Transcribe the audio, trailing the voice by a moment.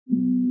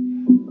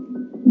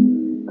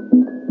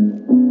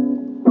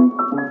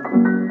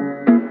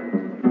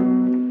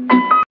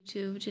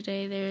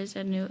today there is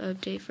a new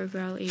update for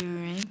Graal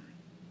Era.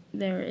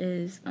 There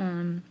is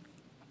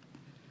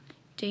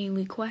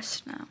daily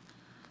quests now,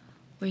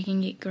 where you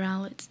can get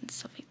growlets and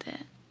stuff like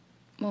that.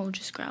 Well,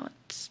 just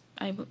growlets.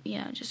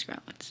 Just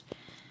growlets.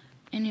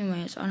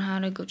 Anyways, on how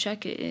to go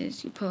check it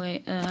is you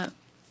play I'm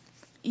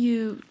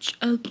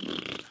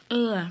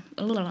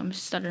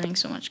stuttering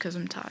so much because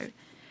I'm tired.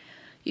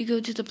 You go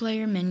to the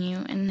player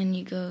menu and then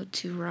you go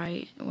to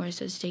right where it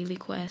says daily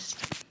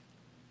quest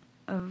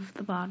of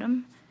the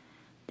bottom.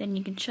 Then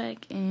you can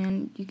check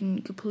and you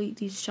can complete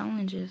these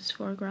challenges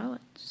for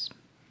growlets.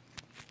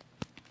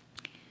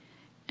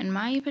 In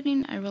my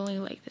opinion, I really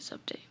like this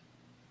update.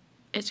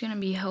 It's gonna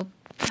be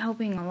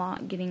helping a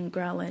lot getting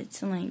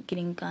growlets and like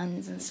getting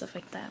guns and stuff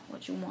like that,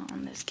 what you want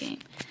on this game.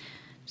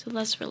 So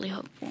that's really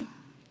helpful.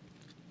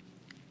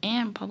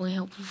 And probably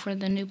helpful for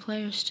the new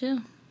players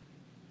too.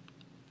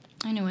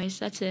 Anyways,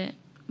 that's it.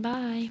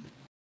 Bye.